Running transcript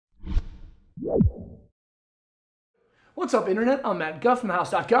What's up, Internet? I'm Matt Guff from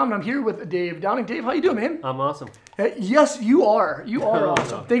thehouse.com, and I'm here with Dave Downing. Dave, how you doing, man? I'm awesome. Yes, you are. You are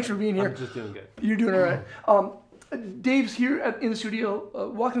awesome. Thanks for being here. I'm just doing good. You're doing all right. Dave's here in the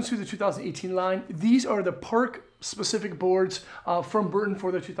studio, walking us through the 2018 line. These are the park-specific boards from Burton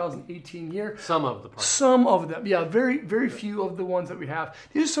for the 2018 year. Some of the parks. Some of them, yeah. Very few of the ones that we have.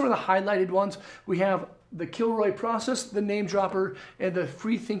 These are some of the highlighted ones. We have the Kilroy Process, the Name Dropper, and the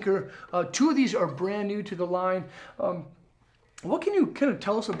Free Thinker. Two of these are brand new to the line. What can you kind of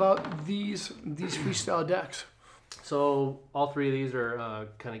tell us about these freestyle decks? So all three of these are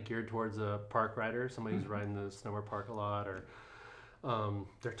kind of geared towards a park rider, somebody who's riding the snowboard park a lot, or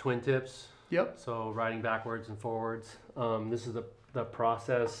they're twin tips. Yep. So riding backwards and forwards. This is the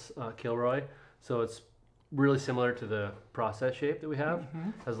Process Kilroy. So it's really similar to the Process shape that we have.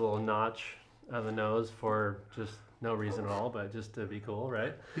 Has a little notch on the nose for just no reason at all, but just to be cool,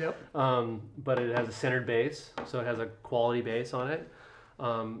 right? Yep. But it has a centered base, so it has a quality base on it.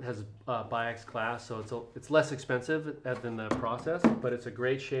 It has bi-X glass, so it's less expensive than the Process, but it's a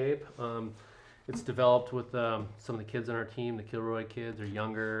great shape. It's developed with some of the kids on our team. The Kilroy kids are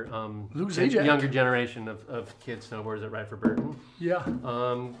younger, younger generation of kids snowboarders that ride for Burton. Yeah.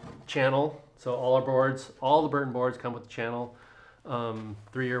 Channel. So all the Burton boards come with the channel.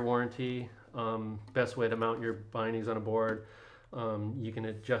 3-year warranty. Best way to mount your bindings on a board. You can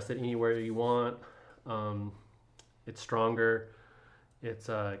adjust it anywhere you want. It's stronger. It's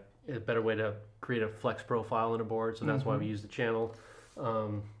a better way to create a flex profile in a board, so that's why we use the channel.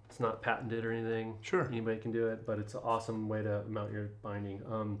 It's not patented or anything. Sure. Anybody can do it, but it's an awesome way to mount your binding.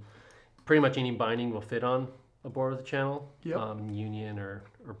 Pretty much any binding will fit on a board with a channel. Yep. Union or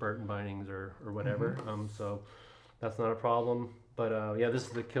Burton bindings or whatever. So that's not a problem. But yeah, this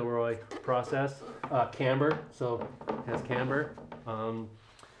is the Kilroy Process. Camber, so it has camber.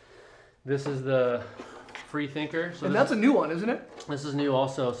 This is the Free Thinker. So and that's a new one, isn't it? This is new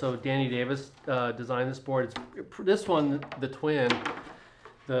also. So Danny Davis designed this board. This one, the twin,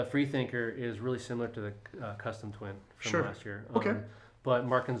 the Free Thinker, is really similar to the custom twin from last year. Okay. But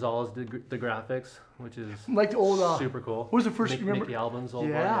Mark Gonzalez did the graphics, which is like the old super cool. What was the first? Mickey Albin's old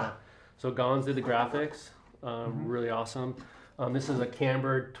one. Yeah. So Gons did the graphics. Really awesome. This is a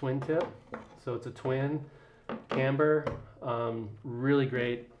cambered twin tip, so it's a twin camber. Really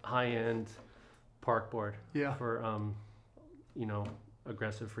great high-end park board. Yeah. For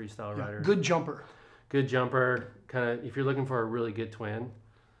aggressive freestyle riders. Good jumper. Good jumper. Kind of if you're looking for a really good twin,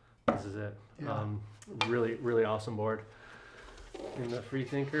 this is it. Yeah. Really awesome board. And the Free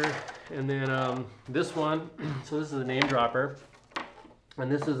Thinker, and then this one. So this is a Name Dropper,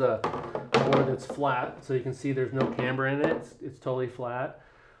 and this is a board that's flat, so you can see there's no camber in it. It's totally flat.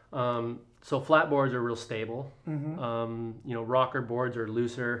 So flat boards are real stable. Rocker boards are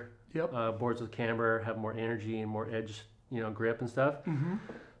looser. Yep. Boards with camber have more energy and more edge, grip and stuff.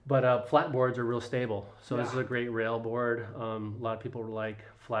 But flat boards are real stable. So this is a great rail board. A lot of people like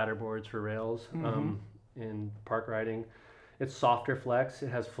flatter boards for rails in park riding. It's softer flex. It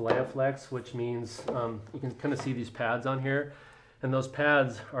has fillet flex, which means you can kind of see these pads on here. And those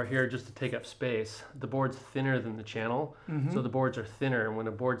pads are here just to take up space. The board's thinner than the channel, so the boards are thinner. And when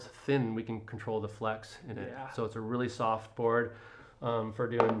a board's thin, we can control the flex in it. Yeah. So it's a really soft board for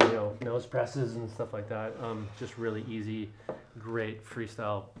doing nose presses and stuff like that. Just really easy, great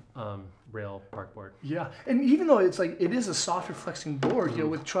freestyle rail park board. Yeah, and even though it is a softer flexing board,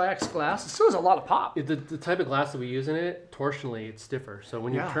 with tri-X glass, it still has a lot of pop. The type of glass that we use in it, torsionally, it's stiffer. So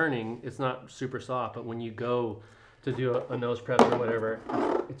when you're turning, it's not super soft, but when you go to do a nose press or whatever,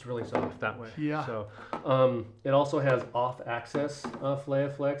 it's really soft that way. Yeah. So it also has off-axis fillet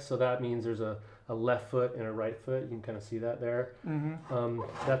flex, so that means there's a left foot and a right foot. You can kind of see that there.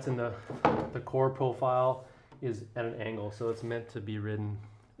 That's in the core profile is at an angle, so it's meant to be ridden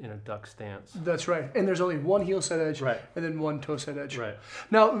in a duck stance. That's right. And there's only one heel set edge and then one toe set edge. Right.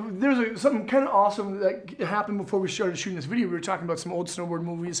 Now, there's something kind of awesome that happened before we started shooting this video. We were talking about some old snowboard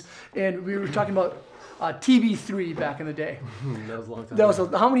movies, and we were talking about TB3 back in the day. That was a long time ago. That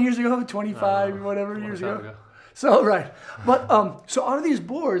was how many years ago? 25, whatever years ago. So but so out of these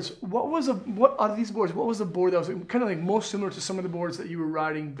boards, what was the board that was kind of like most similar to some of the boards that you were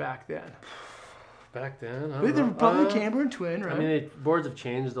riding back then? Back then, they're probably camber and twin, right? I mean, boards have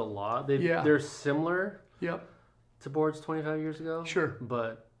changed a lot. They're similar. Yep. To boards 25 years ago. Sure.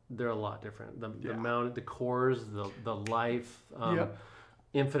 But they're a lot different. The mount, the cores, the life.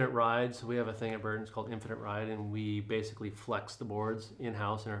 Infinite rides. We have a thing at Burton, it's called Infinite Ride, and we basically flex the boards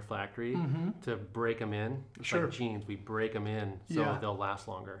in-house in our factory to break them in. It's like jeans, we break them in so they'll last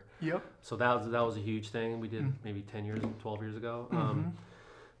longer. Yep. So that was a huge thing we did maybe 10 years, 12 years ago.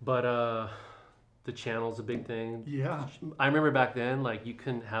 But The channel's a big thing. Yeah. I remember back then, like you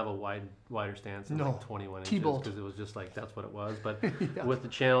couldn't have a wider stance than like 21 inches T-bolt. because it was just like that's what it was. But Yeah. with the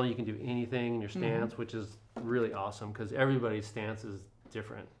channel, you can do anything in your stance, which is really awesome because everybody's stance is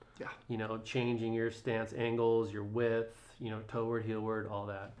different. Yeah. You know, changing your stance angles, your width, you know, toeward, heelward, all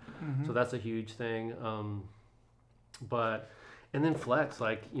that. So that's a huge thing. And then flex,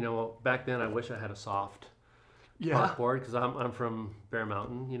 like, you know, back then I wish I had a soft park board because I'm from Bear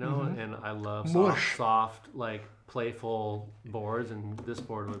Mountain, you know, and I love soft, like playful boards, and this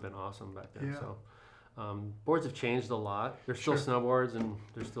board would have been awesome back then. So boards have changed a lot. There's still snowboards and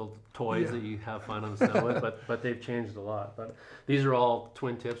there's still toys that you have fun on the snow with, but they've changed a lot. But these are all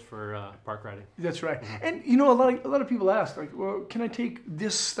twin tips for park riding. That's right. And you know, a lot of people ask, like, well, can I take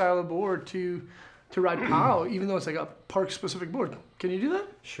this style of board to ride POW, even though it's like a park specific board? Can you do that?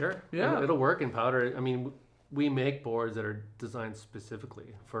 Sure. Yeah. It'll work in powder. I mean, we make boards that are designed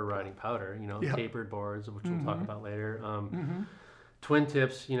specifically for riding powder, you know, tapered boards, which we'll talk about later. Twin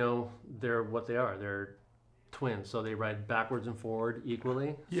tips, you know, they're what they are. They're twins, so they ride backwards and forward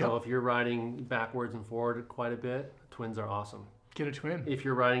equally. So if you're riding backwards and forward quite a bit, twins are awesome. Get a twin. If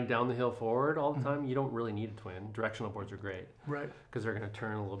you're riding down the hill forward all the time, you don't really need a twin. Directional boards are great. Right. Because they're going to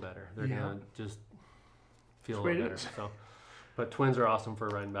turn a little better. They're going to just feel a little better. So, but twins are awesome for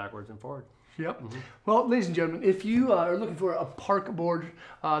riding backwards and forward. Yep. Well, ladies and gentlemen, if you are looking for a park board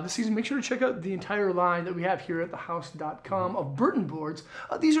this season, make sure to check out the entire line that we have here at thehouse.com of Burton boards.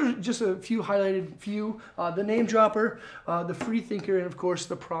 These are just a few highlighted the Name Dropper, the Freethinker, and of course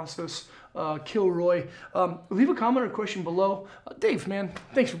the Process Kilroy. Leave a comment or question below. Dave, man,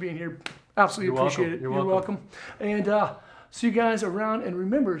 thanks for being here. Absolutely appreciate it. You're welcome. And see you guys around, and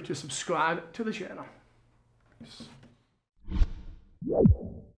remember to subscribe to the channel.